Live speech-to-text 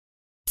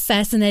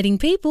Fascinating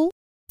people,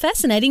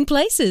 fascinating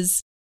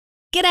places.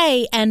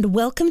 G'day and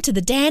welcome to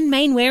the Dan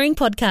Mainwaring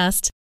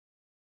podcast.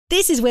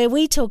 This is where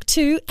we talk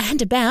to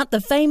and about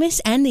the famous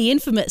and the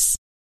infamous,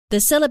 the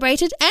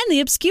celebrated and the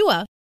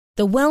obscure,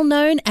 the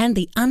well-known and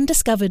the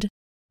undiscovered.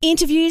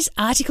 Interviews,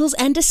 articles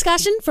and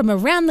discussion from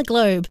around the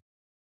globe.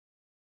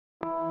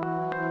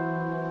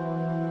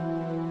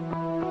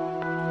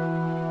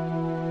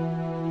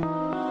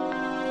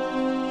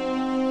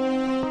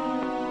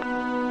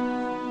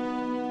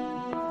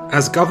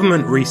 As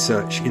government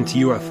research into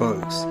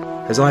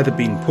UFOs has either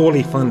been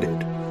poorly funded,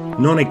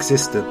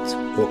 non-existent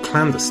or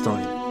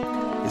clandestine,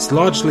 it's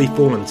largely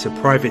fallen to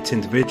private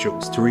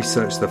individuals to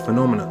research the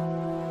phenomenon.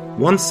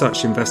 One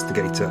such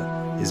investigator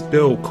is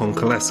Bill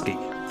Konkoleski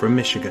from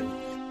Michigan.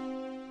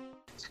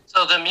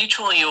 So the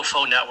Mutual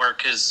UFO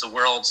Network is the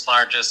world's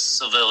largest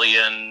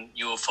civilian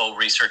UFO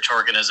research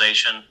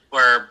organization.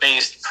 We're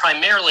based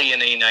primarily in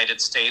the United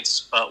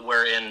States, but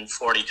we're in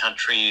 40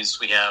 countries.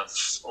 We have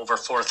over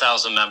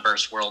 4,000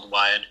 members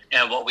worldwide.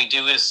 And what we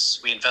do is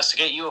we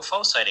investigate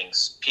UFO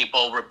sightings.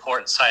 People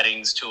report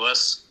sightings to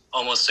us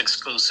almost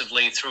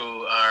exclusively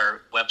through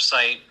our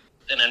website.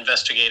 An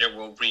investigator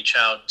will reach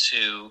out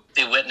to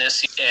the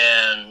witness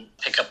and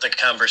pick up the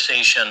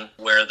conversation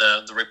where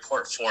the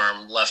report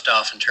form left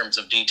off in terms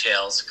of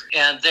details.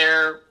 And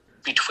there,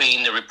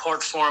 between the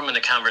report form and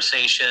the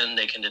conversation,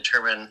 they can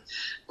determine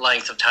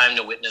length of time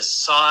the witness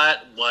saw it,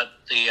 what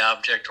the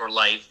object or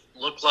light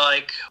looked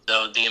like.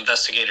 The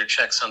investigator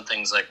checks on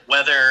things like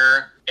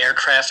weather, air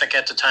traffic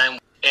at the time,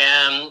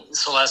 and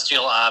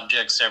celestial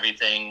objects,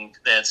 everything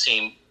that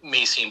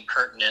may seem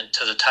pertinent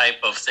to the type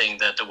of thing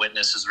that the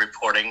witness is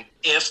reporting.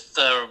 If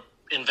the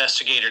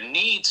investigator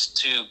needs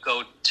to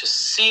go to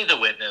see the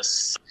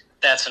witness,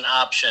 that's an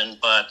option,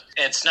 but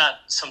it's not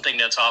something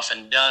that's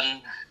often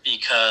done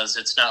because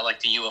it's not like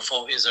the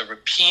UFO is a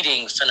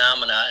repeating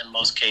phenomena in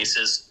most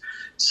cases.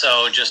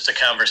 So just a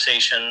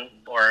conversation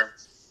or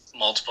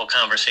multiple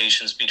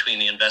conversations between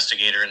the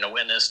investigator and the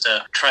witness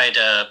to try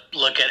to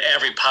look at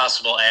every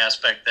possible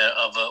aspect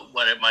of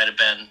what it might have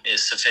been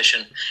is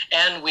sufficient.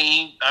 And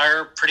we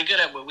are pretty good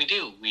at what we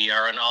do. We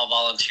are an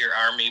all-volunteer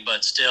army,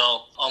 but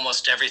still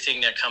almost everything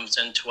that comes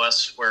into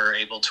us, we're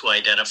able to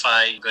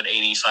identify a good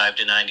 85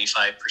 to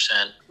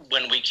 95%.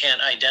 When we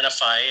can't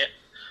identify it,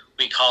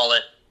 we call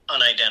it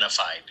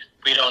unidentified.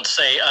 We don't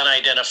say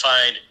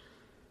unidentified,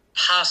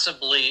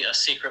 possibly a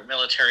secret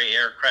military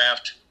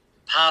aircraft,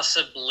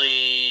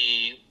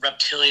 possibly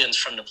reptilians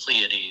from the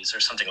Pleiades or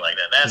something like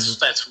that.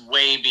 That's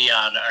way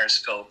beyond our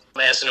scope.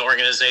 As an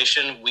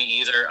organization, we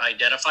either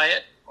identify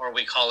it or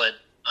we call it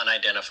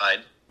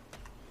unidentified.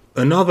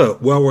 Another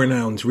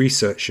well-renowned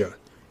researcher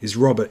is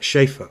Robert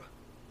Schaefer.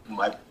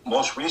 My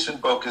most recent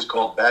book is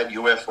called Bad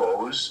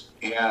UFOs,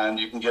 and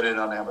you can get it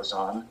on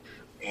Amazon.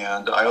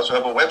 And I also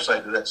have a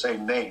website with that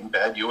same name,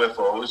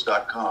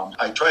 badufos.com.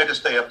 I try to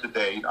stay up to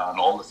date on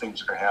all the things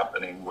that are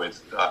happening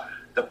with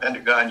the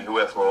Pentagon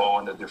UFO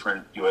and the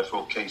different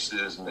UFO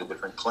cases and the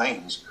different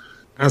claims.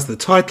 As the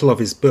title of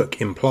his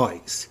book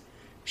implies,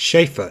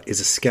 Schaefer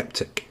is a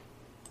skeptic.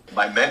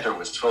 My mentor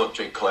was Philip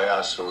J.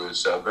 Klass, who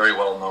is very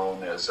well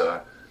known as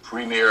a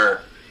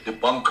premier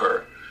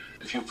debunker.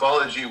 If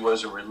ufology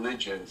was a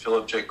religion,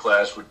 Philip J.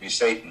 Klass would be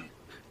Satan.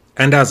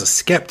 And as a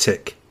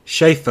skeptic,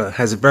 Schaefer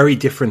has a very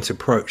different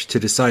approach to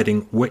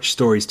deciding which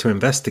stories to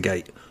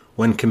investigate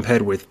when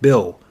compared with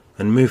Bill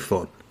and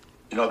MUFON.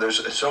 You know,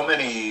 there's so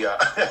many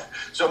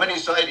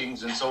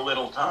sightings in so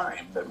little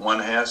time that one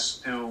has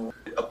to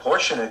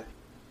apportion it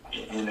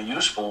in a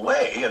useful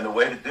way. And the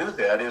way to do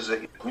that is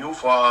that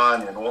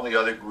MUFON and all the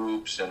other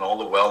groups and all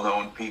the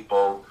well-known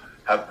people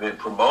have been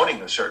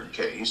promoting a certain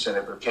case. And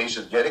if a case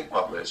is getting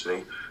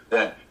publicity,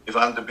 then if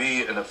I'm to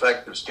be an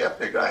effective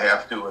skeptic, I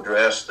have to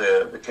address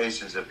the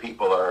cases that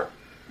people are,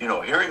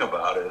 hearing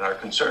about and are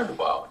concerned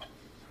about.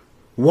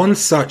 One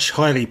such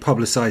highly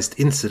publicized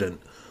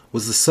incident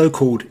was the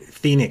so-called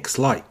Phoenix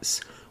Lights,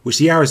 which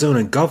the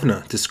Arizona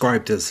governor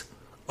described as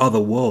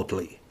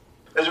otherworldly.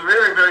 There's a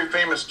very, very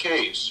famous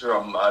case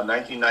from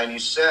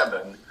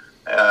 1997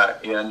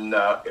 in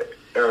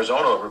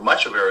Arizona, over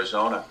much of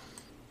Arizona.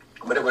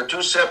 But there were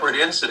two separate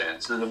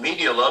incidents, and the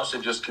media loves to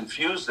just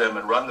confuse them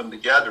and run them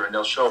together, and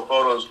they'll show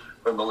photos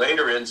from the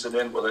later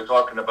incident where they're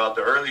talking about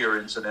the earlier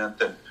incident,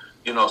 and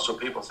so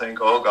people think,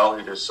 oh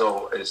golly, it's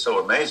so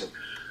amazing.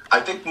 I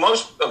think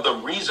most of the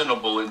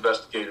reasonable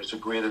investigators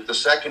agree that the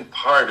second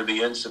part of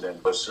the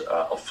incident was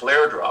a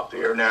flare drop. The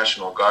Air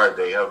National Guard,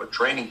 they have a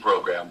training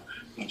program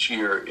each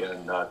year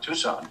in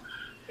Tucson.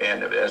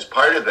 And as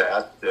part of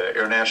that, the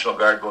Air National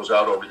Guard goes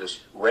out over this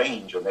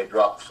range and they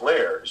drop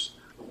flares.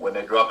 When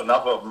they drop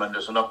enough of them and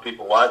there's enough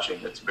people watching,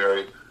 it's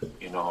very,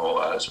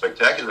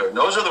 spectacular. And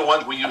those are the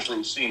ones we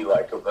usually see,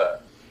 like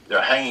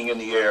they're hanging in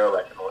the air,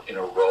 like in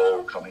a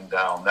row coming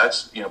down.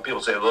 That's,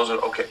 people say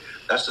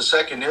that's the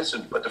second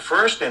incident. But the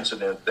first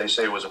incident, they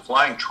say, was a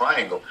flying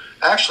triangle.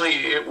 Actually,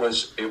 it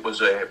was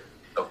a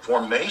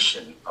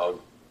formation of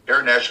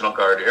Air National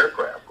Guard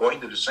aircraft going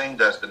to the same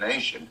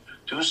destination,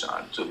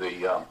 Tucson, to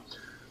the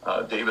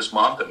Davis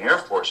Mountain Air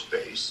Force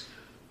Base.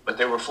 but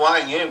they were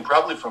flying in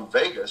probably from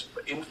Vegas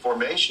in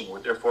formation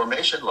with their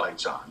formation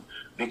lights on,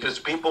 because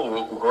people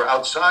were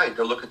outside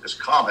to look at this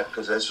comet,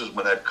 because this was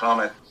when that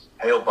comet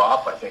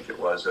Hale-Bopp, I think it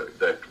was,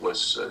 that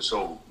was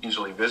so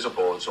easily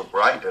visible and so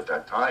bright at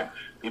that time.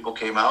 People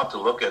came out to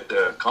look at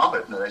the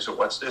comet, and they said,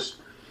 "What's this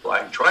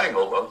flying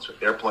triangle?" Well, it's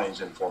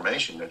airplanes in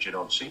formation that you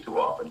don't see too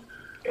often.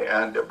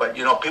 But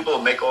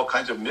people make all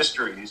kinds of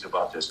mysteries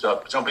about this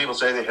stuff. Some people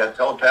say they had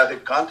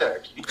telepathic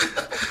contact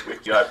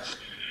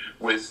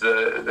with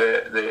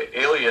the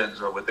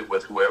aliens, or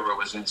with whoever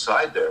was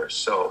inside there.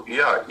 So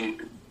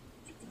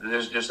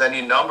there's just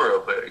any number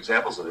of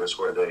examples of this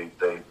where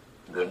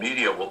the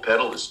media will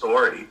peddle the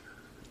story,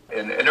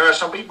 and there are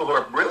some people who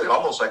are really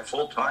almost like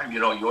full-time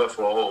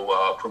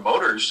UFO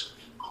promoters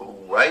who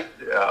write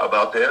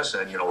about this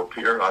and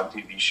appear on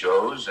TV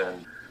shows,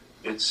 and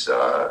it's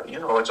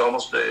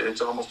almost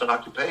an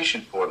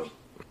occupation for them.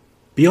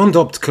 Beyond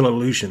optical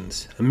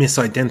illusions and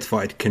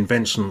misidentified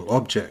conventional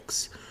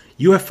objects,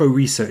 UFO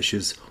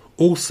researchers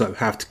also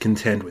have to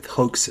contend with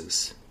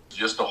hoaxes.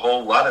 Just a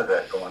whole lot of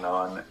that going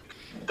on.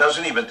 It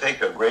doesn't even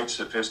take a great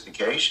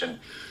sophistication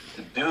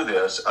to do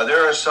this.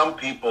 There are some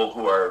people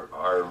who are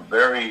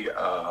very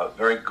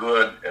very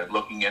good at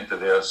looking into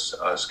this.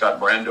 Scott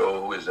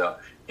Brando, who is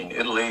in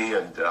Italy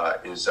and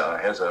has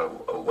a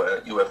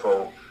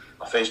UFO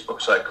Facebook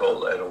site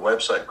and a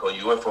website called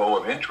UFO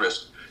of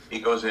Interest. He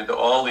goes into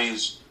all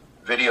these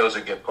videos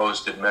that get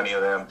posted, many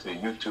of them to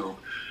YouTube,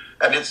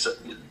 and it's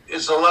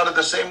a lot of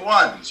the same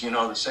ones.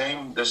 The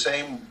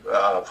same.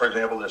 For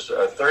example, this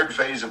Third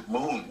Phase of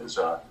Moon is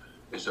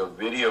a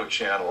video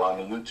channel on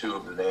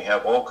YouTube, and they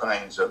have all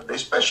kinds of. They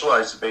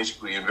specialize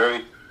basically in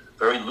very,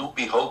 very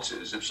loopy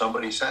hoaxes. If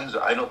somebody sends,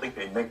 I don't think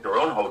they make their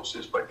own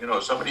hoaxes, but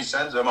if somebody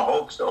sends them a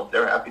hoax,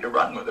 they're happy to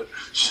run with it.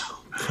 So,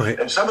 right.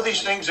 And some of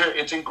these things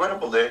it's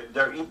incredible.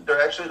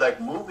 They're actually like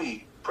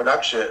movie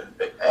production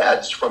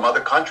ads from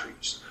other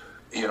countries.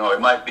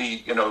 It might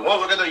be, well,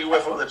 look at the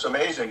UFO, that's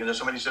amazing. And then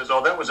somebody says,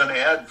 oh, that was an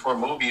ad for a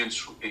movie or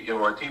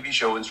a TV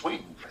show in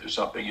Sweden or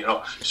something,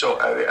 So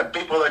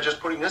people are just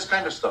putting this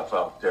kind of stuff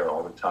out there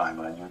all the time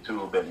on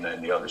YouTube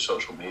and the other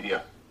social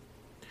media.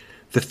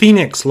 The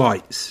Phoenix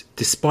Lights,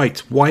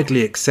 despite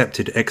widely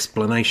accepted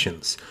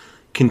explanations,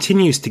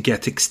 continues to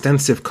get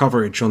extensive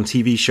coverage on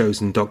TV shows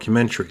and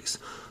documentaries,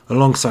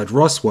 alongside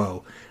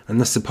Roswell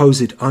and the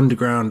supposed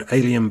underground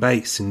alien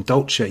base in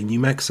Dulce, New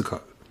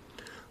Mexico.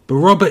 But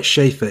Robert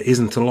Schaefer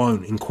isn't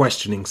alone in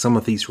questioning some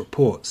of these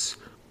reports.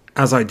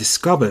 As I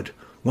discovered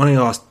when I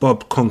asked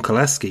Bob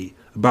Konkoleski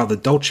about the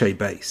Dulce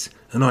base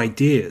and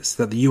ideas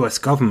that the US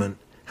government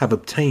have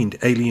obtained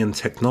alien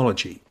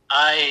technology.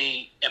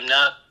 I am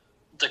not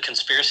the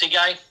conspiracy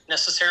guy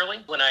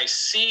necessarily. When I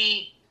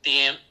see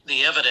the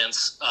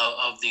evidence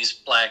of these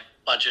black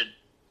budget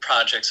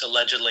projects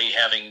allegedly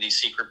having these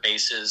secret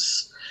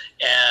bases,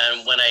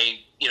 and when I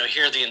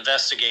hear the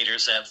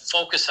investigators that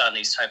focus on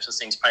these types of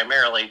things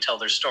primarily tell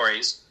their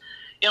stories,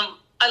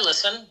 I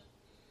listen.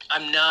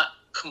 I'm not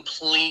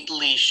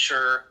completely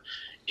sure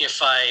if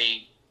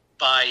I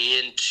buy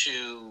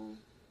into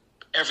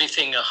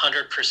everything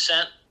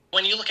 100%.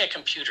 When you look at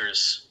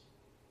computers,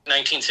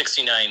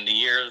 1969, the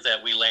year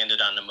that we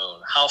landed on the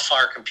moon, how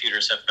far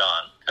computers have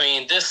gone. I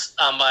mean, this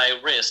on my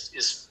wrist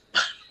is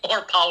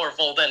more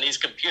powerful than these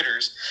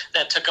computers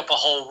that took up a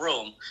whole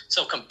room.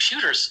 So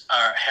computers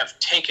have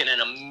taken an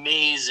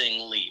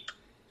amazing leap.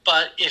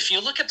 But if you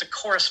look at the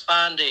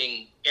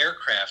corresponding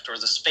aircraft or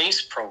the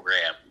space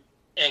program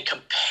and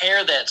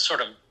compare that sort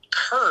of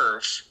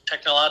curve,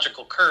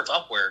 technological curve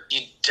upward,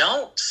 you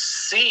don't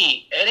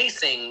see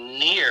anything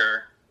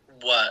near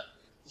what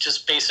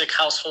just basic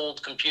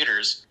household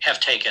computers have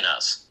taken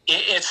us.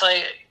 It's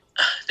like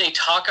they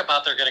talk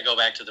about they're going to go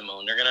back to the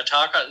moon. They're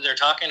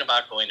talking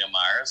about going to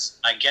Mars.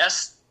 I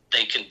guess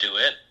they can do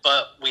it,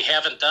 but we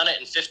haven't done it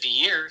in 50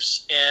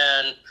 years.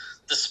 And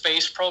the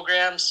space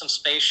program, some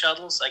space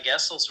shuttles, I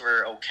guess those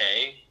were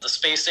okay. The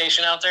space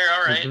station out there,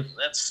 all right,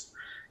 That's,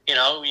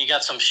 you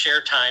got some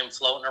share time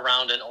floating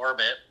around in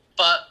orbit,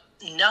 but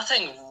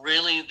nothing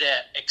really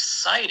that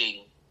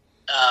exciting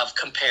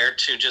compared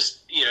to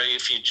just,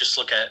 if you just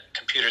look at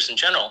computers in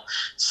general.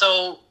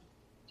 So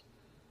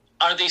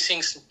are these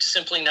things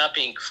simply not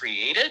being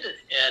created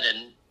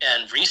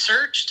and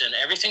researched and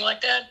everything like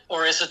that?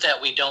 Or is it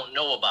that we don't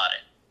know about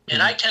it?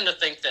 And I tend to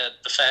think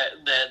that the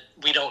fact that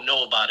we don't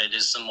know about it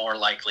is the more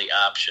likely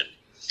option.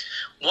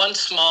 One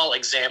small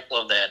example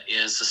of that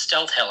is the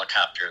stealth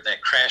helicopter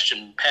that crashed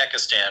in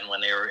Pakistan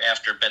when they were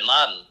after bin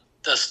Laden.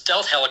 The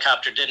stealth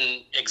helicopter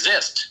didn't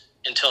exist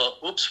until,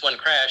 one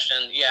crashed,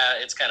 and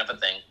it's kind of a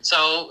thing.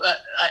 So,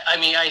 I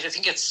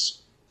think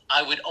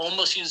I would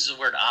almost use the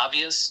word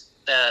obvious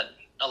that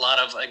a lot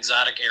of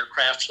exotic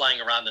aircraft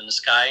flying around in the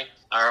sky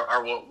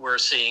are what we're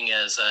seeing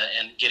as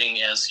and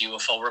getting as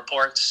UFO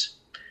reports.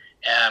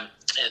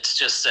 It's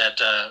just that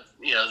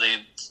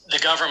the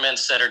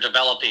governments that are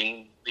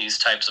developing these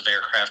types of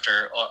aircraft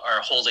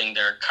are holding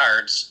their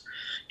cards,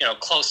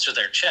 close to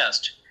their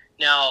chest.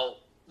 Now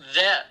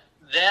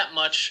that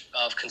much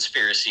of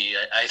conspiracy,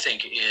 I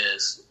think,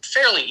 is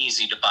fairly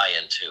easy to buy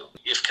into,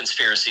 if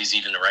conspiracy is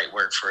even the right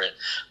word for it.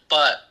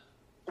 But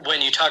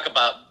when you talk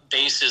about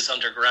bases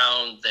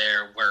underground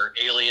there where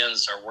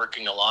aliens are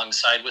working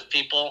alongside with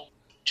people,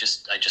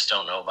 I just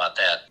don't know about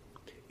that.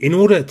 In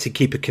order to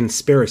keep a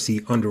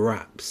conspiracy under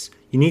wraps,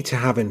 you need to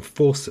have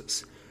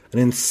enforcers.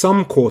 And in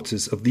some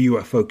quarters of the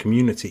UFO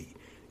community,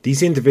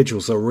 these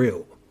individuals are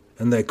real,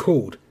 and they're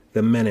called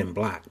the Men in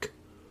Black.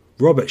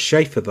 Robert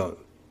Schaefer, though,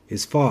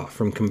 is far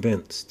from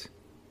convinced.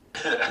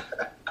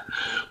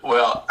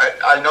 Well,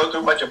 I know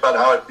too much about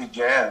how it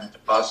began to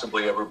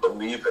possibly ever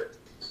believe it.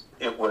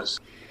 It was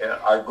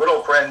our good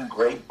old friend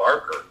Gray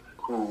Barker,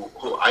 who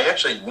I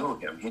actually knew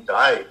him. He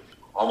died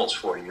almost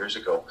 40 years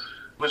ago.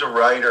 He was a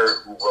writer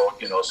who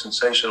wrote,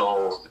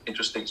 sensational,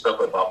 interesting stuff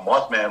about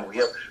Mothman.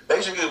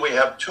 We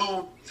have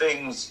two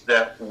things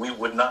that we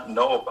would not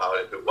know about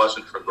if it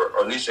wasn't for, or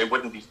at least they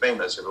wouldn't be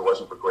famous if it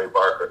wasn't for Gray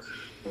Barker.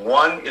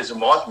 One is a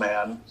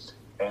Mothman,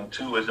 and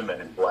two is a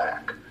Men in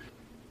Black.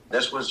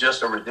 This was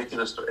just a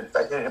ridiculous story. In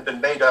fact, it had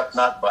been made up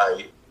not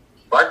by,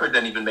 Barker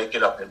didn't even make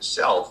it up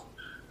himself.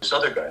 This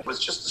other guy. It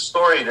was just a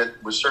story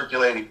that was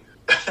circulating.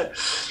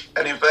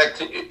 And in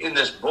fact, in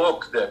this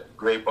book that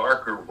Gray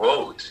Barker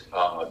wrote,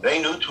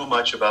 they knew too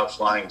much about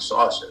flying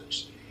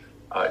saucers.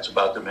 It's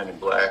about the Men in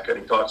Black, and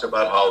he talks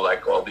about how,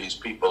 like, all these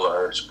people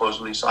are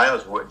supposedly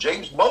silenced.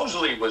 James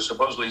Moseley was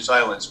supposedly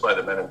silenced by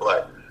the Men in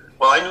Black.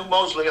 Well, I knew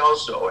Moseley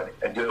also,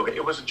 and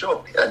it was a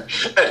joke. And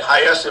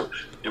I asked him,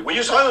 were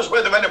you silenced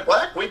by the Men in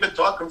Black? We've been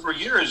talking for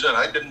years, and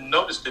I didn't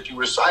notice that you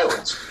were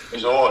silenced. He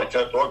said, I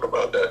can't talk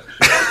about that.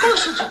 Of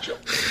course it's a joke.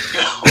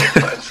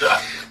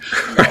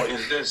 But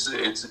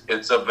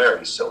it's a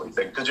very silly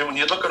thing. Because when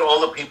you look at all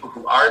the people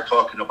who are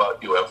talking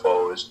about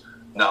UFOs,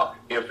 now,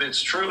 if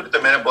it's true that the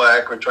Men in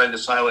Black are trying to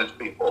silence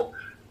people,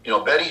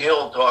 Betty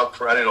Hill talked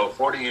for,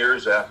 40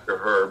 years after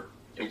her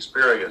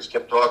experience,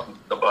 kept talking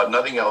about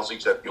nothing else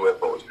except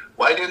UFOs.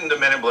 Why didn't the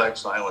Men in Black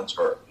silence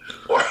her?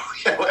 Or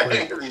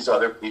any of these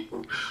other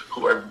people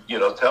who are,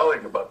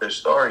 telling about their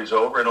stories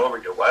over and over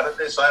again? Why didn't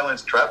they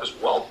silence Travis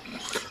Walton?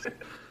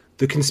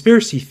 The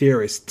conspiracy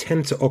theorists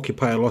tend to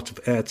occupy a lot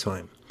of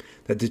airtime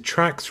that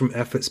detracts from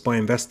efforts by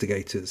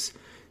investigators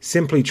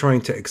simply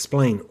trying to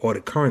explain odd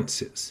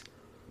occurrences.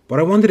 But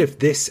I wondered if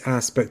this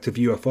aspect of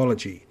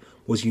ufology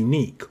was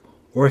unique,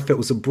 or if it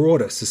was a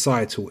broader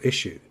societal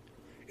issue.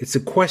 It's a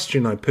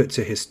question I put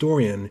to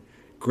historian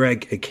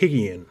Greg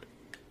Akigian.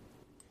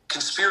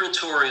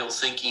 Conspiratorial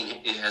thinking,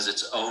 it has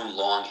its own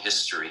long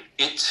history.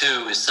 It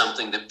too is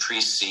something that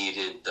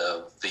preceded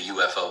the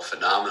UFO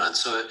phenomenon.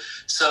 So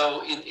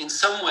in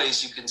some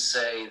ways you can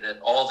say that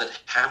all that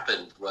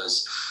happened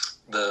was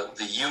the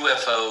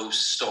UFO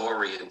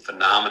story and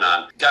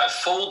phenomenon got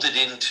folded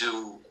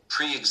into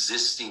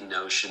pre-existing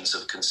notions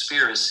of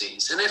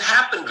conspiracies. And it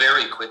happened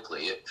very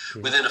quickly.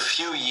 Within a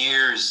few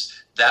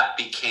years, that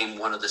became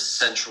one of the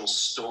central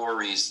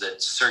stories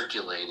that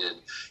circulated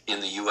in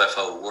the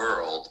UFO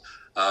world.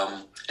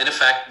 And in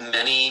fact,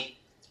 many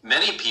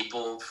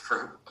people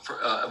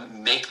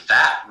make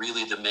that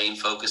really the main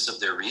focus of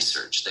their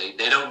research.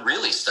 They don't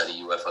really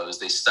study UFOs.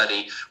 They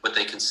study what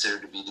they consider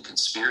to be the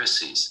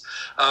conspiracies.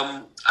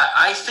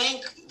 I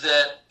think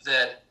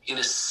that in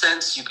a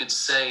sense you could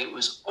say it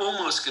was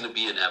almost going to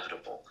be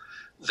inevitable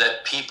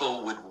that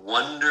people would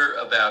wonder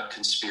about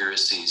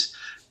conspiracies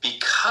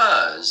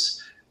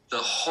because the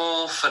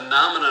whole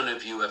phenomenon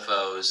of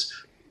UFOs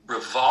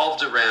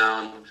revolved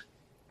around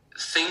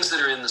things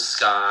that are in the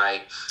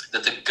sky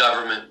that the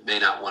government may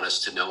not want us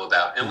to know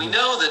about. And we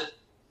know that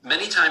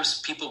many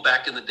times people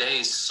back in the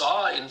days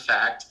saw, in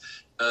fact,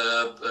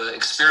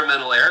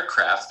 experimental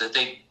aircraft that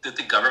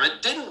the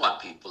government didn't want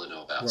people to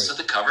know about. Right. So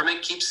the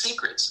government keeps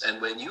secrets.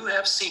 And when you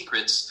have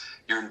secrets,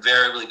 you're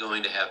invariably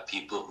going to have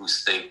people who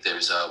think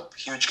there's a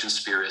huge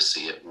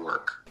conspiracy at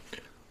work.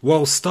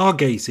 While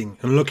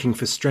stargazing and looking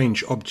for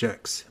strange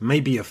objects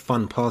may be a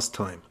fun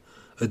pastime,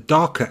 a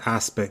darker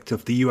aspect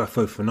of the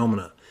UFO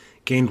phenomena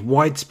gained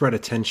widespread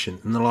attention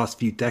in the last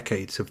few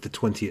decades of the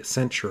 20th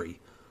century: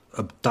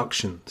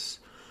 abductions.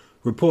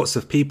 Reports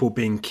of people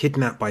being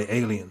kidnapped by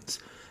aliens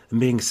and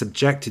being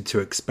subjected to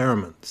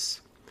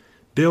experiments.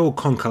 Bill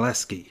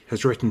Konkoleski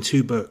has written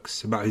 2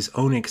 books about his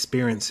own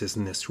experiences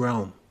in this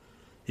realm: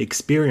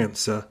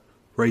 Experiencer,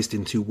 Raised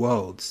in 2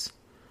 Worlds,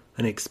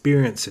 and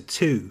Experiencer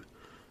 2,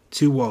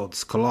 2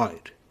 Worlds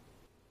Collide.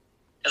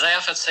 As I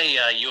often say,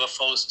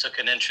 UFOs took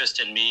an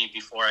interest in me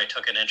before I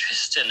took an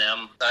interest in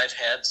them. I've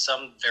had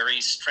some very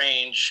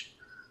strange,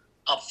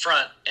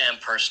 upfront and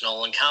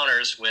personal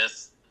encounters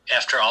with,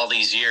 after all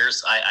these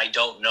years, I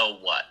don't know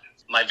what.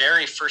 My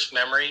very first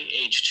memory,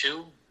 age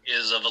 2,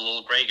 is of a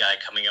little gray guy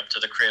coming up to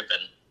the crib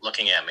and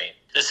looking at me.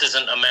 This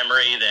isn't a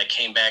memory that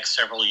came back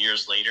several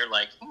years later,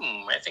 like,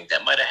 I think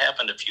that might have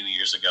happened a few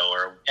years ago.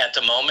 Or at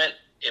the moment,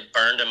 it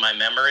burned in my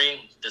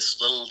memory. This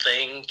little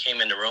thing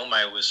came in the room.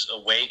 I was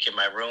awake in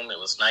my room. It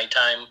was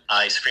nighttime.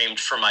 I screamed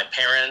for my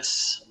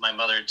parents. My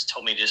mother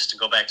told me just to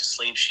go back to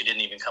sleep. She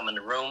didn't even come in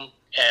the room.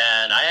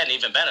 And I hadn't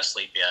even been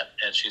asleep yet.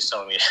 And she was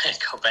telling me to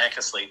go back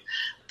asleep.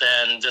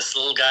 Then this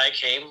little guy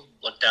came,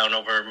 looked down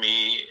over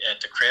me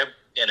at the crib,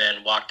 and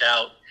then walked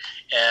out.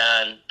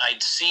 And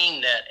I'd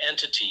seen that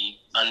entity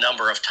a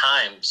number of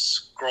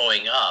times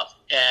growing up.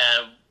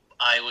 And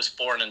I was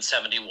born in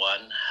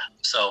 71,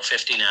 so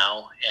 50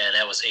 now, and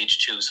that was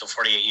age 2, so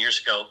 48 years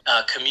ago.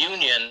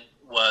 Communion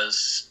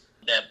was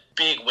that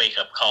big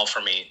wake-up call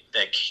for me,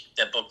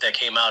 that book that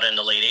came out in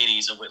the late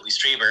 80s of Whitley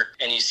Strieber,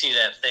 and you see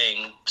that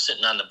thing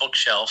sitting on the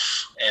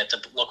bookshelf at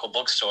the local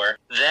bookstore.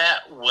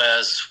 That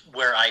was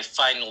where I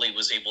finally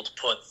was able to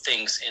put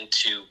things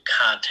into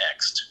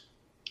context.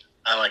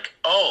 I'm like,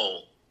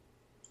 oh,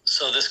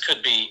 so this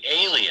could be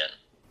alien.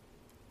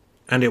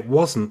 And it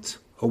wasn't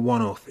a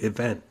one-off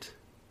event.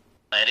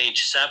 At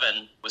age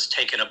 7, was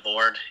taken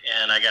aboard,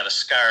 and I got a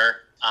scar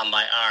on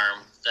my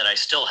arm that I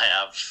still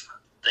have.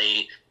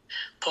 They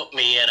put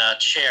me in a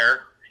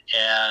chair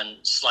and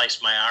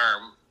sliced my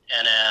arm,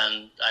 and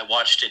then I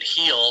watched it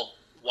heal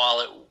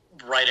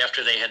right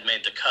after they had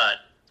made the cut.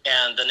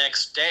 And the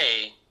next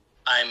day,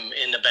 I'm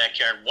in the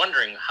backyard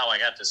wondering how I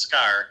got the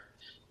scar.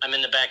 I'm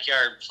in the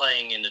backyard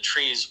playing in the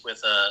trees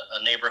with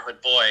a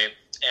neighborhood boy,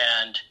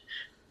 and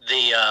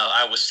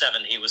I was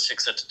 7, he was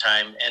 6 at the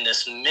time, and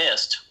this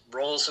mist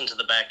rolls into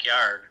the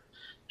backyard,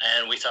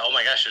 and we thought, oh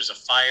my gosh, there's a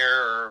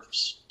fire or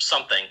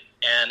something,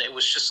 and it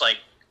was just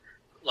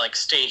like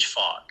stage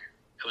fog.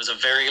 It was a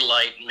very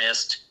light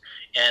mist,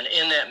 and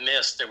in that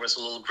mist there was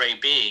a little gray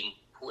being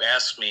who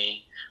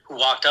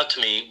walked up to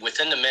me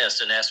within the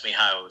mist and asked me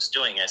how I was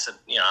doing. I said,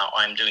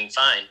 I'm doing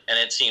fine, and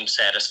it seemed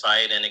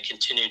satisfied, and it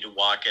continued to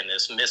walk, and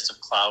this mist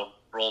of cloud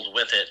rolled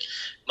with it.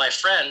 My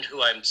friend,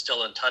 who I'm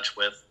still in touch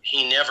with,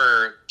 he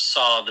never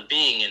saw the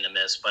being in the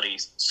mist, but he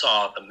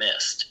saw the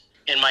mist.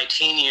 In my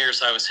teen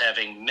years, I was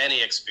having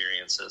many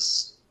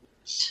experiences.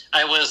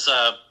 I was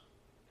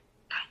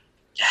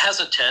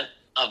hesitant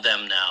of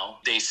them now.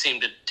 They seem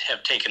to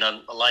have taken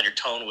a lighter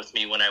tone with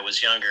me when I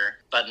was younger.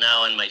 But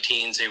now in my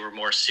teens, they were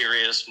more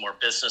serious, more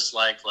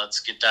businesslike. Let's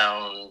get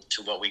down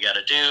to what we got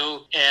to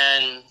do.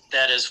 And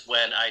that is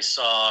when I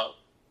saw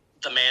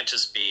the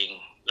mantis being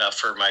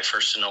for my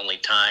first and only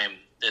time.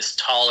 This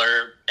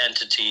taller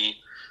entity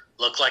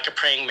looked like a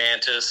praying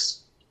mantis,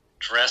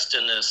 dressed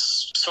in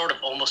this sort of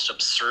almost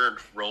absurd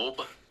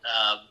robe,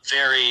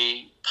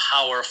 very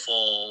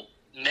powerful,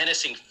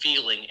 menacing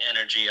feeling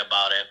energy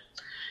about it.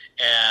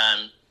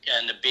 And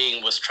the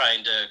being was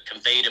trying to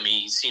convey to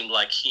me, he seemed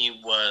like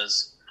he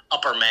was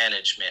upper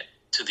management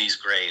to these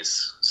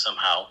Greys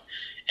somehow.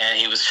 And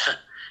he was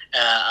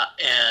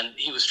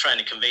trying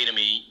to convey to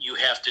me, you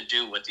have to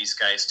do what these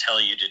guys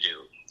tell you to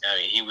do. I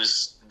mean, he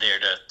was there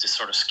to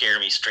sort of scare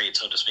me straight,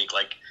 so to speak,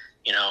 like,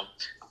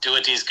 do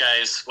what these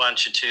guys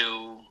want you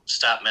to,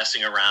 stop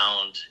messing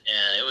around.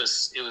 And it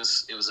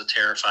was a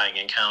terrifying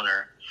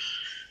encounter.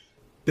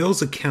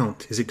 Bill's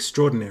account is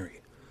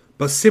extraordinary,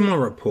 but similar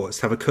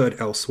reports have occurred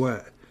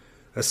elsewhere.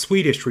 A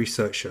Swedish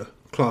researcher,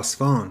 Claes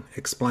Svahn,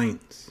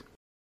 explains.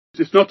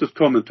 It's not as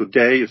common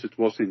today as it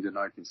was in the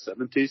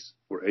 1970s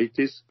or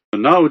 80s.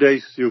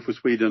 Nowadays, UFO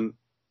Sweden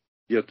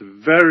get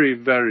very,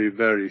 very,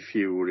 very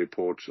few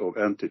reports of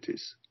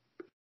entities.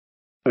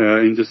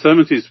 In the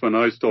 70s, when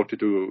I started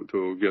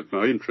to get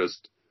my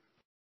interest,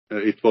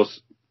 it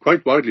was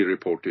quite widely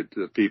reported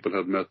that people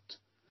had met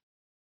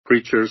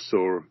creatures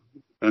or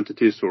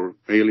entities or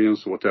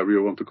aliens, or whatever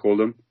you want to call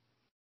them.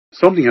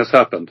 Something has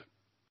happened,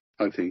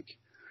 I think.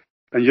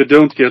 And you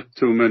don't get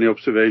too many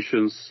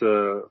observations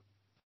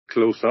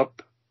close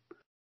up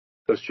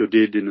as you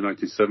did in the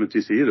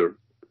 1970s either.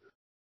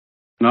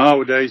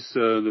 Nowadays,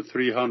 the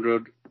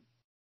 300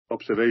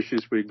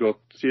 observations we got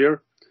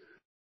here,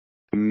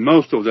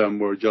 most of them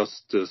were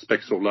just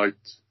specks of light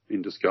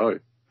in the sky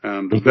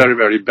and very,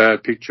 very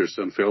bad pictures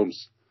and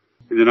films.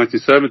 In the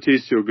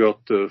 1970s, you got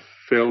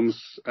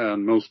films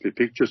and mostly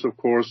pictures, of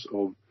course,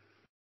 of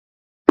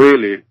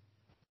really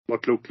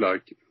what looked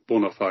like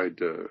bona fide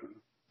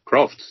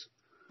crafts.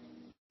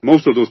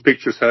 Most of those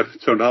pictures have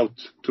turned out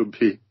to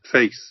be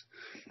fakes,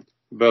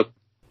 but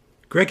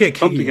Gregor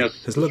something Keeley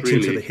has looked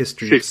really into the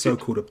history of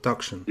so-called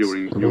abductions,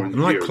 and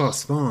like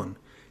Claes Svahn,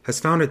 has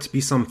found it to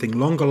be something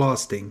longer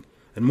lasting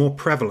and more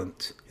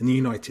prevalent in the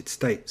United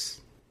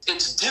States.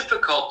 It's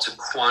difficult to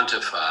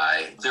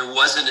quantify. There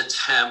was an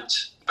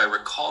attempt, if I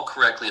recall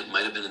correctly, it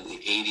might have been in the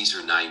 80s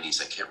or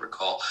 90s, I can't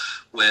recall,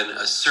 when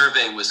a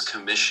survey was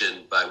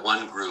commissioned by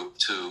one group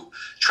to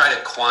try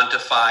to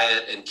quantify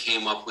it and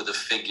came up with a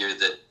figure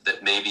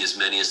that maybe as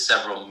many as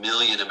several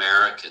million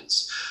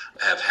Americans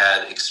have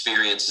had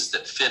experiences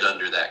that fit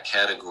under that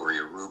category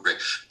or rubric.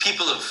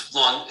 People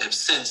have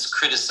since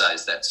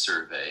criticized that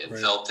survey and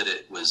felt that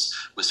it was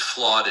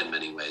flawed in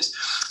many ways.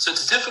 So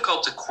it's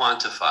difficult to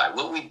quantify.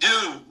 What we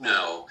do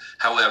know,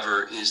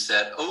 however, is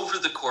that over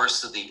the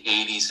course of the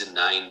 80s and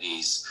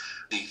 90s,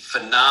 the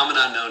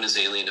phenomenon known as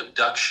alien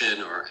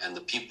abduction, and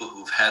the people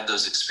who've had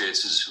those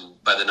experiences, who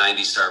by the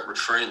 90s start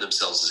referring to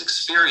themselves as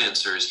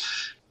experiencers,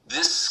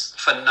 this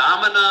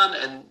phenomenon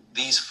and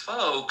these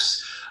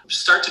folks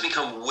start to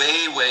become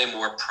way, way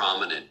more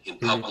prominent in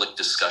public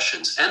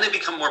discussions, and they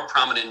become more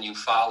prominent in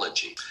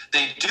ufology.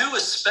 They do,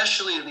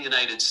 especially in the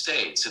United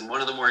States. And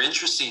one of the more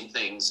interesting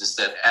things is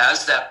that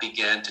as that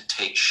began to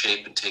take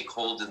shape and take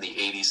hold in the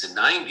 80s and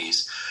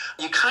 90s,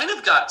 you kind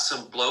of got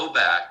some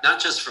blowback, not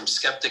just from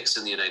skeptics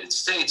in the United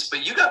States,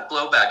 but you got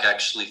blowback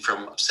actually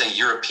from, say,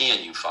 European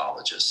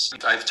ufologists.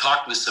 I've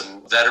talked with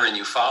some veteran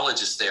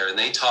ufologists there, and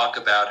they talk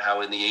about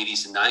how in the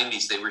 80s and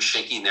 90s they were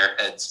shaking their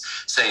heads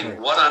saying,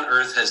 what on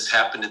earth has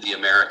happened to the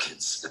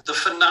Americans? The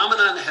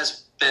phenomenon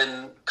has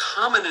been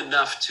common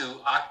enough to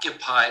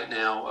occupy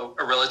now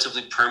a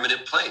relatively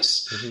permanent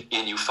place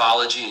in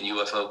ufology and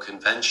UFO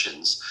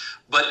conventions.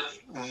 But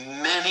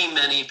many,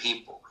 many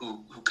people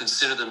who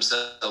consider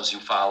themselves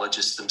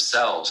ufologists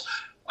themselves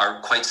are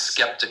quite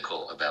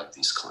skeptical about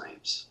these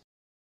claims.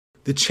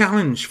 The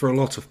challenge for a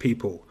lot of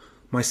people,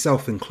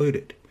 myself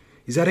included,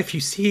 is that if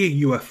you see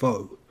a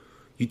UFO,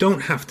 you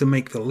don't have to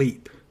make the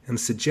leap and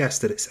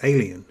suggest that it's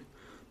alien,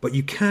 but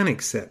you can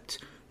accept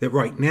that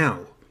right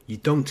now you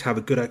don't have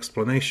a good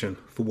explanation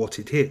for what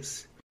it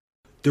is.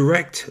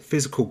 Direct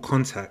physical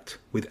contact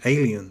with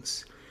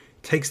aliens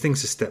takes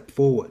things a step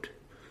forward.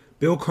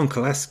 Bill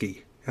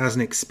Konkoleski, as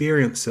an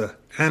experiencer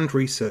and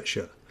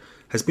researcher,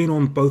 has been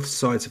on both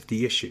sides of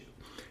the issue,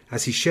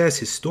 as he shares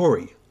his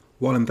story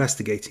while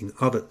investigating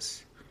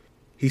others.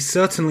 He's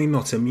certainly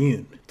not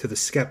immune to the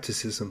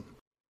skepticism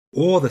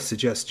or the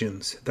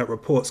suggestions that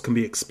reports can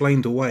be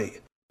explained away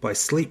by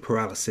sleep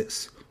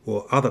paralysis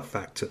or other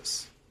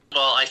factors.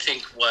 Well, I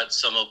think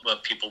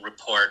what people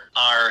report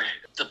are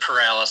the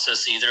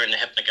paralysis, either in the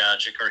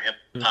hypnagogic or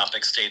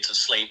hypnopic states of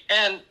sleep.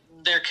 And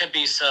there could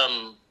be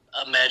some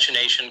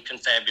imagination,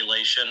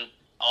 confabulation.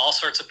 All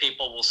sorts of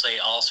people will say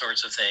all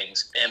sorts of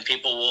things. And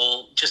people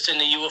will, just in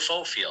the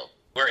UFO field,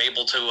 we're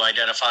able to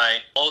identify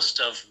most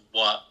of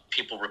what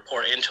people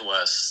report into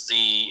us.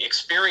 The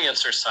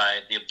experiencer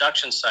side, the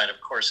abduction side, of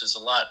course, is a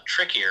lot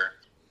trickier.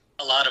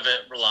 A lot of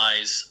it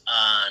relies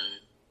on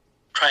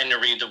trying to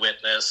read the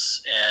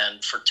witness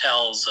and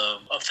foretells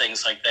of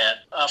things like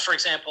that. For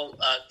example,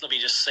 let me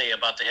just say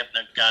about the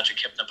hypnagogic,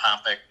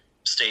 hypnopompic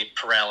state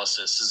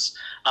paralysis is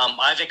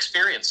I've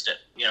experienced it.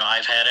 You know,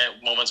 I've had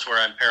moments where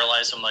I'm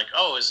paralyzed. I'm like,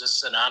 oh, is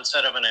this an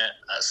onset of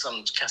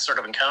some sort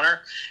of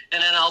encounter?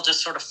 And then I'll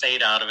just sort of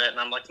fade out of it. And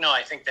I'm like, no,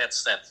 I think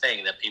that's that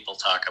thing that people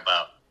talk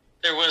about.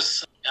 There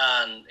was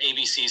on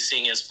ABC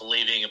Seeing is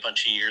Believing a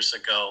bunch of years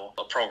ago,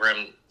 a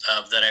program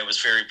that I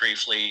was very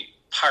briefly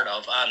part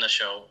of on the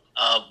show.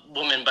 A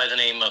woman by the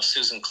name of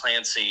Susan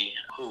Clancy,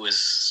 who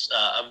is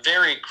a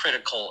very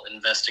critical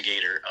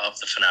investigator of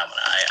the phenomena.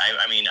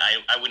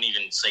 I wouldn't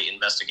even say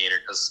investigator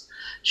because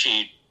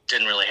she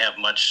didn't really have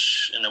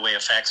much in the way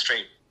of facts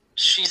straight.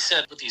 She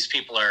said what these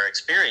people are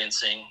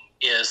experiencing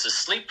is the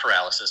sleep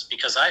paralysis,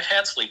 because I've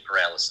had sleep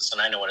paralysis and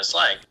I know what it's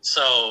like.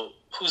 So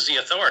who's the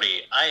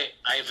authority?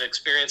 I've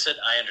experienced it.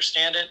 I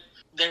understand it.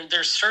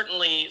 There's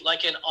certainly,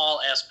 like in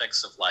all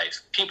aspects of life,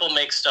 people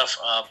make stuff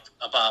up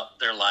about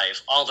their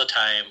life all the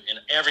time in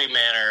every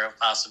manner of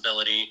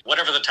possibility.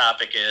 Whatever the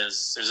topic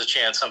is, there's a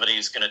chance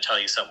somebody's going to tell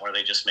you something where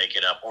they just make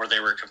it up or they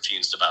were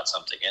confused about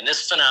something. And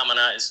this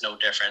phenomena is no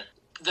different.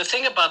 The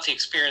thing about the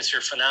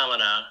experiencer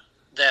phenomena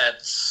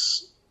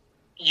that's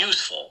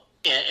useful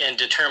in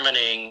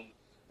determining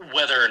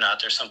whether or not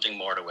there's something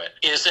more to it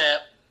is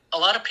that a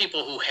lot of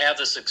people who have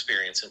this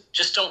experience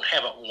just don't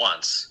have it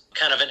once.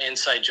 Kind of an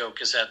inside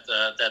joke is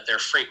that they're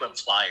frequent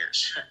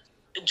flyers.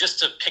 Just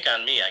to pick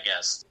on me, I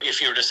guess.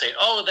 If you were to say,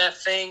 oh, that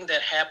thing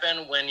that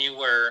happened when you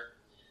were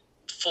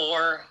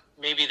 4,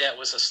 maybe that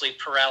was a sleep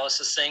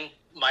paralysis thing.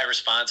 My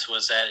response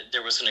was that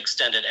there was an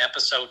extended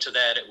episode to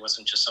that. It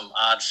wasn't just some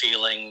odd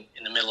feeling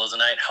in the middle of the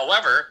night.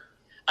 However,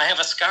 I have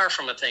a scar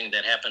from a thing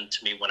that happened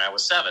to me when I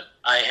was 7.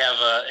 I have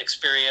an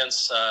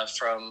experience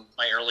from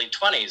my early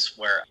 20s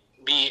where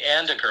me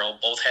and a girl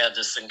both had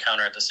this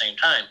encounter at the same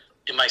time.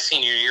 In my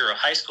senior year of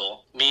high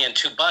school, me and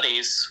 2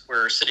 buddies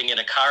were sitting in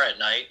a car at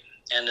night,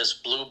 and this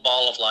blue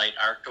ball of light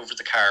arced over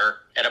the car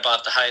at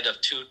about the height of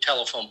 2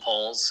 telephone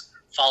poles,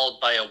 followed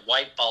by a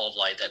white ball of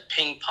light that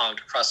ping-ponged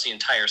across the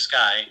entire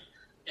sky.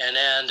 And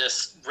then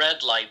this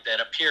red light that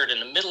appeared in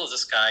the middle of the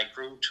sky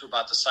grew to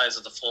about the size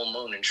of the full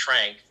moon and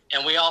shrank.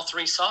 And we all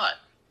 3 saw it.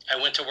 I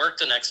went to work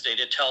the next day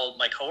to tell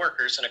my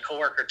coworkers, and a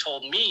coworker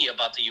told me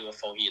about the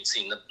UFO he had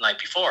seen the night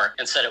before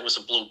and said it was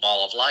a blue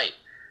ball of light.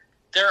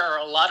 There are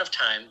a lot of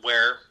times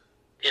where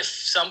if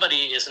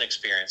somebody is an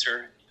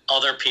experiencer,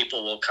 other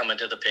people will come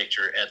into the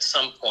picture at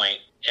some point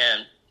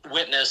and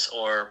witness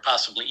or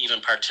possibly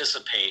even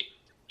participate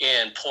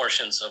in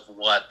portions of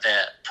what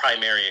that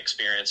primary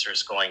experiencer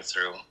is going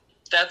through.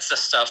 That's the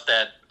stuff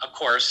that, of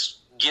course,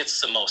 gets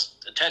the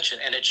most attention,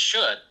 and it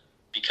should,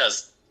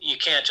 because you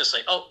can't just say,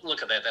 oh,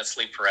 look at that, that's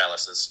sleep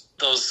paralysis.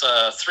 Those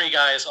 3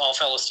 guys all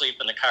fell asleep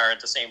in the car at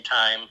the same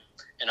time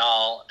and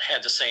all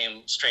had the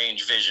same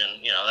strange vision.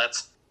 You know,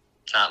 that's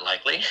not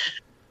likely.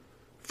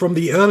 From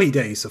the early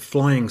days of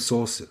flying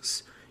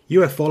saucers,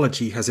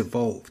 ufology has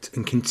evolved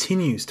and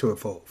continues to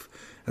evolve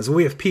as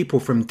we have people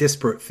from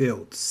disparate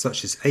fields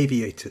such as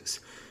aviators,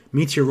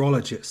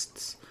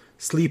 meteorologists,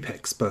 sleep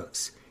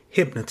experts,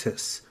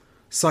 hypnotists,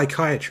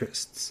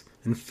 psychiatrists,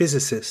 and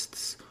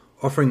physicists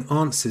offering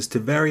answers to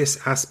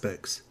various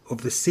aspects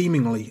of the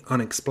seemingly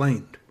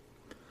unexplained.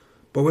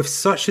 But with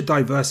such a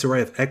diverse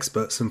array of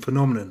experts and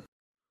phenomenon,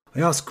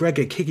 I asked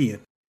Gregor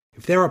Kigian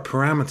if there are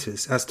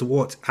parameters as to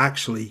what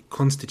actually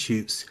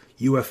constitutes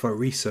UFO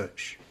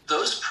research.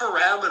 Those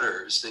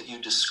parameters that you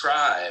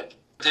describe,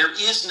 there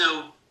is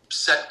no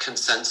set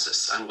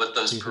consensus on what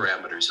those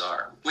parameters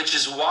are, which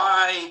is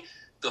why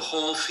the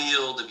whole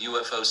field of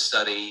UFO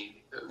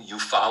study,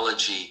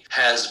 ufology,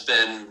 has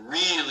been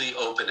really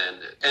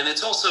open-ended. And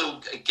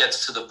it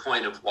gets to the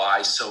point of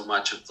why so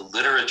much of the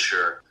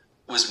literature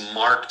was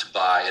marked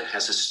by and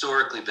has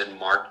historically been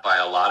marked by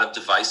a lot of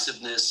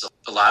divisiveness,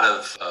 a lot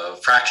of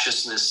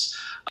fractiousness,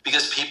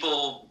 because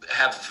people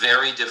have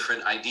very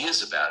different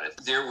ideas about it.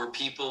 There were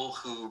people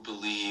who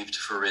believed,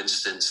 for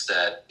instance,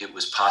 that it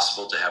was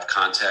possible to have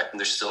contact, and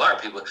there still are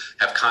people who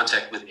have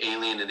contact with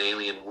alien and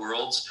alien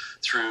worlds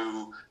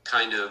through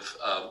kind of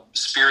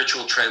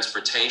spiritual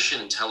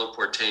transportation and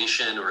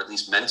teleportation, or at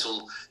least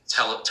mental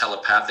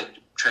telepathic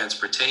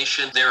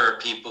transportation. There are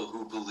people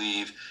who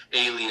believe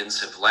aliens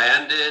have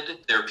landed.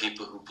 There are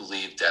people who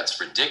believe that's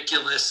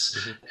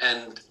ridiculous.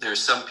 And there's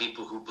some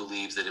people who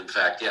believe that, in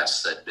fact,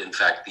 yes, that in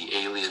fact the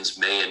aliens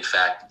may in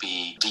fact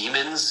be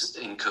demons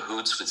in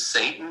cahoots with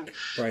Satan.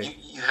 Right.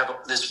 You have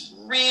this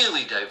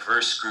really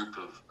diverse group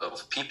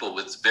of people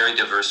with very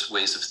diverse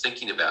ways of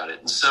thinking about it.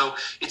 And so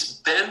it's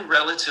been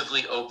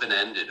relatively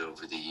open-ended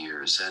over the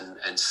years.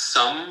 And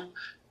some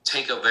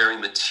take a very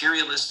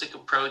materialistic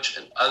approach,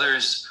 and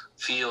others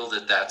feel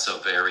that that's a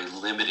very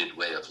limited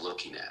way of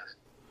looking at it.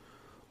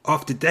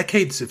 After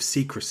decades of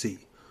secrecy,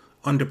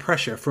 under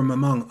pressure from,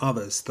 among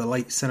others, the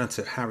late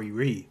Senator Harry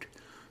Reid,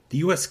 the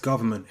US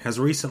government has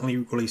recently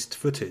released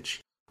footage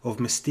of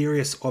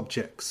mysterious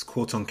objects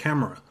caught on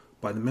camera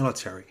by the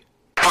military.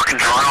 Fucking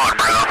drone,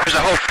 bro. There's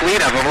a whole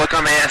fleet of them. Look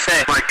on the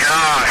ASA. My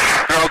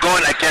gosh. They're all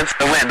going against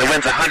the wind. The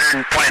wind's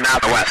 120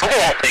 miles west. Look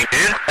at that thing,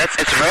 dude.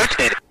 It's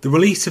rotating. The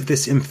release of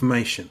this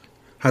information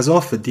has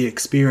offered the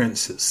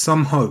experiencers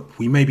some hope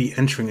we may be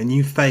entering a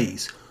new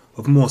phase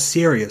of more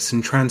serious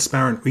and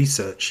transparent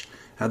research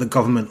at the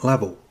government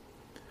level.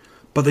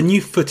 But the new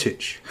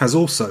footage has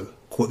also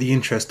caught the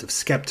interest of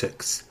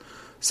skeptics,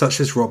 such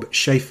as Robert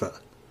Schaefer,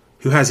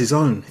 who has his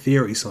own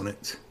theories on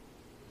it.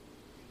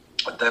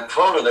 That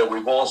photo that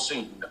we've all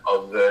seen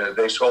of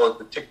they call it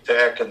the Tic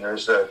Tac, and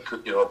there's a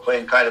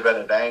plane kind of at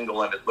an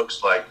angle, and it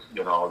looks like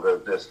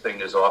this thing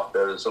is off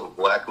there, this little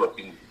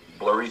black-looking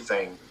blurry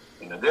thing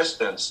in the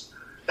distance.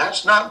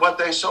 That's not what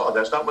they saw.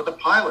 That's not what the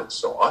pilots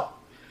saw.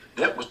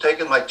 It was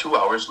taken like 2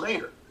 hours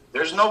later.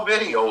 There's no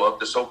video of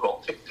the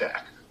so-called Tic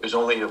Tac. There's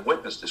only a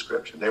witness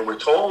description. They were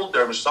told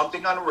there was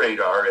something on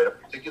radar at a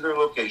particular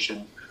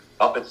location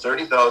up at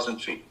 30,000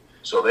 feet.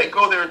 So they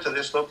go there to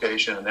this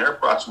location, and they're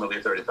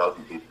approximately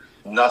 30,000 feet.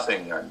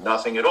 Nothing there,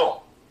 nothing at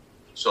all.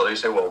 So they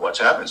say, well, what's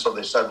happened? So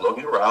they start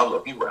looking around.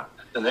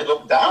 Then they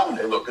look down.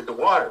 They look at the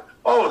water.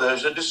 Oh,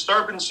 there's a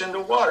disturbance in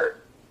the water.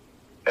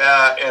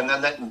 And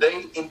then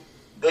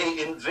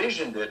they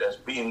envisioned it as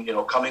being,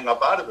 coming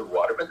up out of the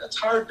water, but that's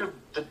hard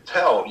to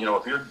tell,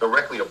 if you're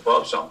directly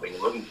above something,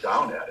 looking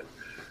down at it.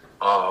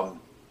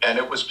 And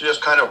it was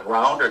just kind of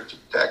round or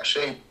tic-tac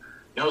shape.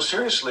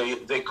 Seriously,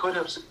 they could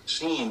have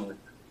seen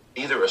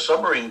either a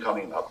submarine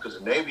coming up, because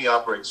the Navy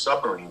operates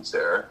submarines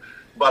there,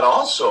 but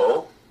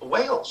also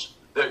whales.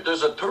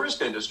 There's a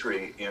tourist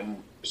industry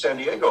in San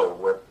Diego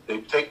where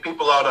they take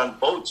people out on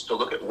boats to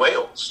look at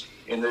whales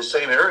in the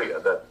same area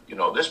that,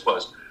 this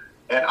was.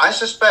 And I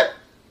suspect,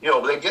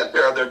 they get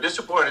there, they're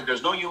disappointed.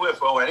 There's no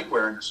UFO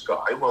anywhere in the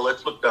sky. Well,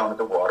 let's look down at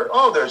the water.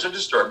 Oh, there's a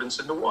disturbance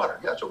in the water.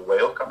 Yeah, it's a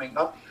whale coming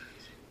up.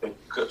 It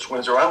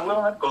swims around a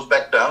little bit, goes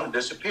back down and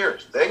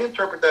disappears. They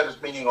interpret that as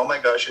meaning, oh my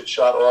gosh, it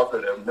shot off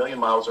at 1,000,000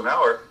 miles an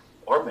hour,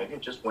 or maybe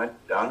it just went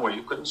down where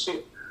you couldn't see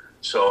it.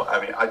 So,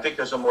 I think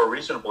there's a more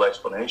reasonable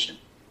explanation.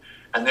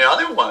 And the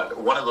other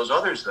one of those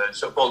others that's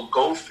so-called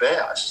Go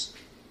Fast,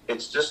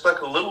 it's just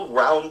like a little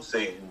round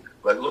thing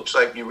that looks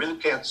like you really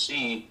can't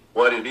see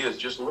what it is,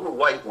 just a little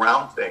white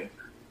round thing.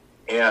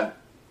 And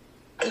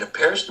it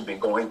appears to be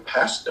going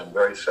past them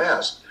very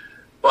fast.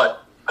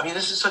 But,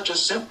 this is such a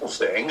simple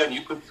thing,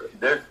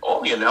 and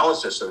all the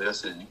analysis of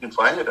this, and you can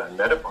find it on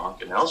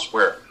Metabonk and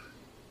elsewhere,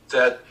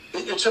 that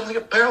it's something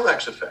like a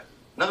parallax effect.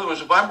 In other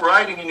words, if I'm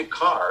riding in a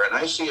car and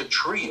I see a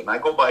tree and I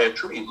go by a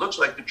tree, it looks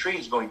like the tree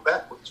is going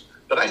backwards.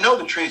 But I know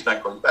the tree is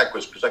not going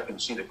backwards because I can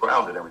see the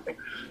ground and everything.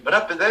 But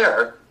up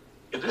there,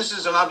 if this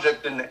is an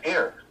object in the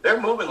air, they're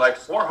moving like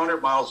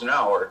 400 miles an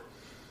hour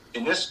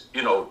in this,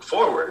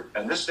 forward,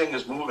 and this thing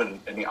is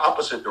moving in the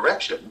opposite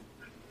direction.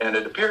 And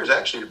it appears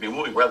actually to be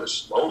moving rather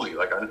slowly,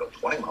 like,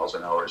 20 miles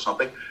an hour or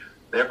something.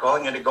 They're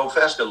calling it a go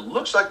fast. It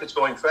looks like it's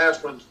going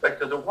fast with respect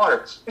to the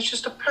water. It's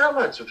just a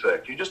parallax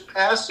effect. You're just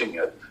passing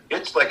it.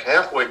 It's like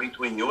halfway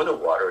between you and the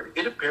water.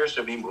 It appears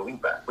to be moving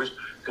backwards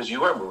because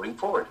you are moving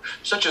forward.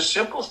 Such a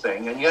simple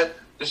thing, and yet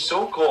this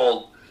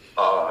so-called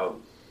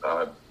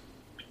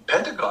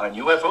Pentagon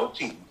UFO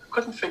team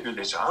couldn't figure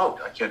this out.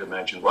 I can't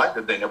imagine why.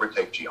 Did they never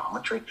take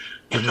geometry?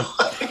 You know,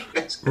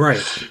 it's very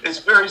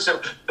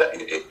simple.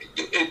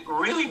 It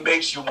really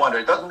makes you wonder.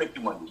 It doesn't make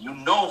you wonder. You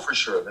know for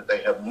sure that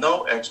they have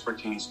no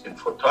expertise in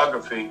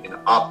photography, in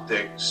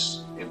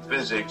optics, in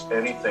physics,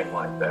 anything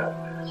like that.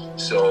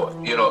 So,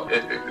 you know,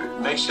 it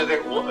makes you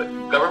think, well, the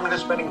government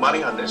is spending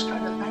money on this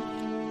kind of thing?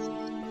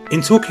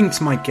 In talking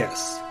to my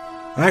guests,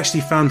 I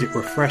actually found it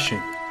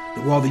refreshing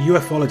that while the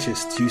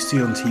ufologists you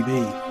see on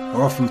TV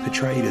are often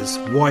portrayed as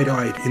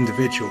wide-eyed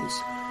individuals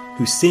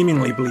who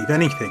seemingly believe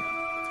anything,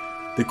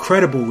 the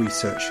credible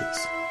researchers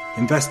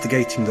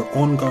investigating the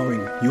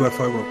ongoing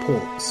UFO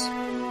reports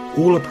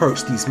all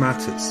approach these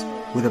matters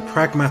with a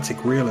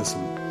pragmatic realism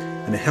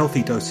and a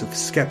healthy dose of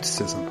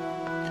skepticism.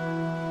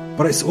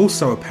 But it's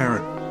also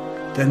apparent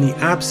that in the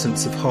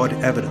absence of hard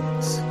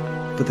evidence,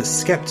 for the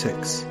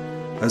skeptics,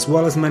 as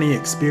well as many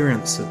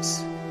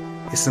experiencers,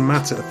 it's a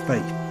matter of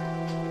faith.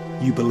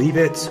 You believe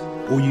it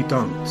or you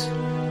don't,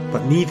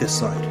 but neither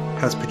side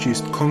has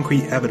produced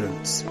concrete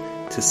evidence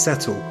to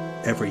settle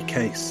every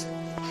case.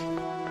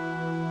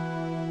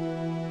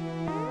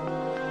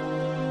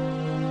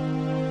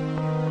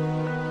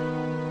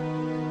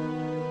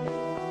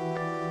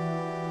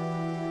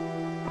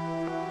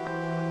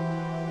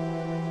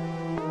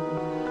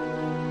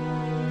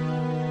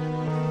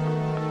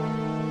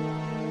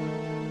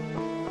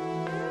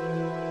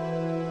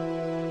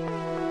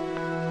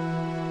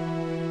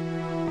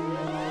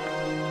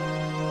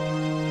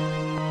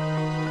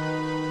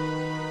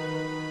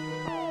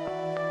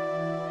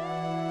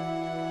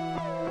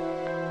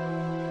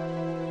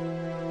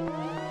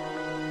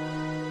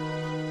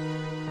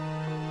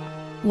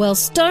 Well,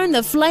 stone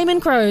the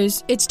flamin'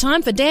 crows. It's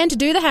time for Dan to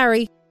do the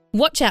Harry.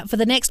 Watch out for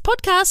the next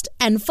podcast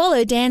and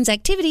follow Dan's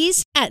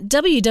activities at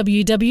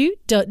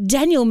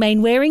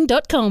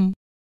www.danielmainwaring.com.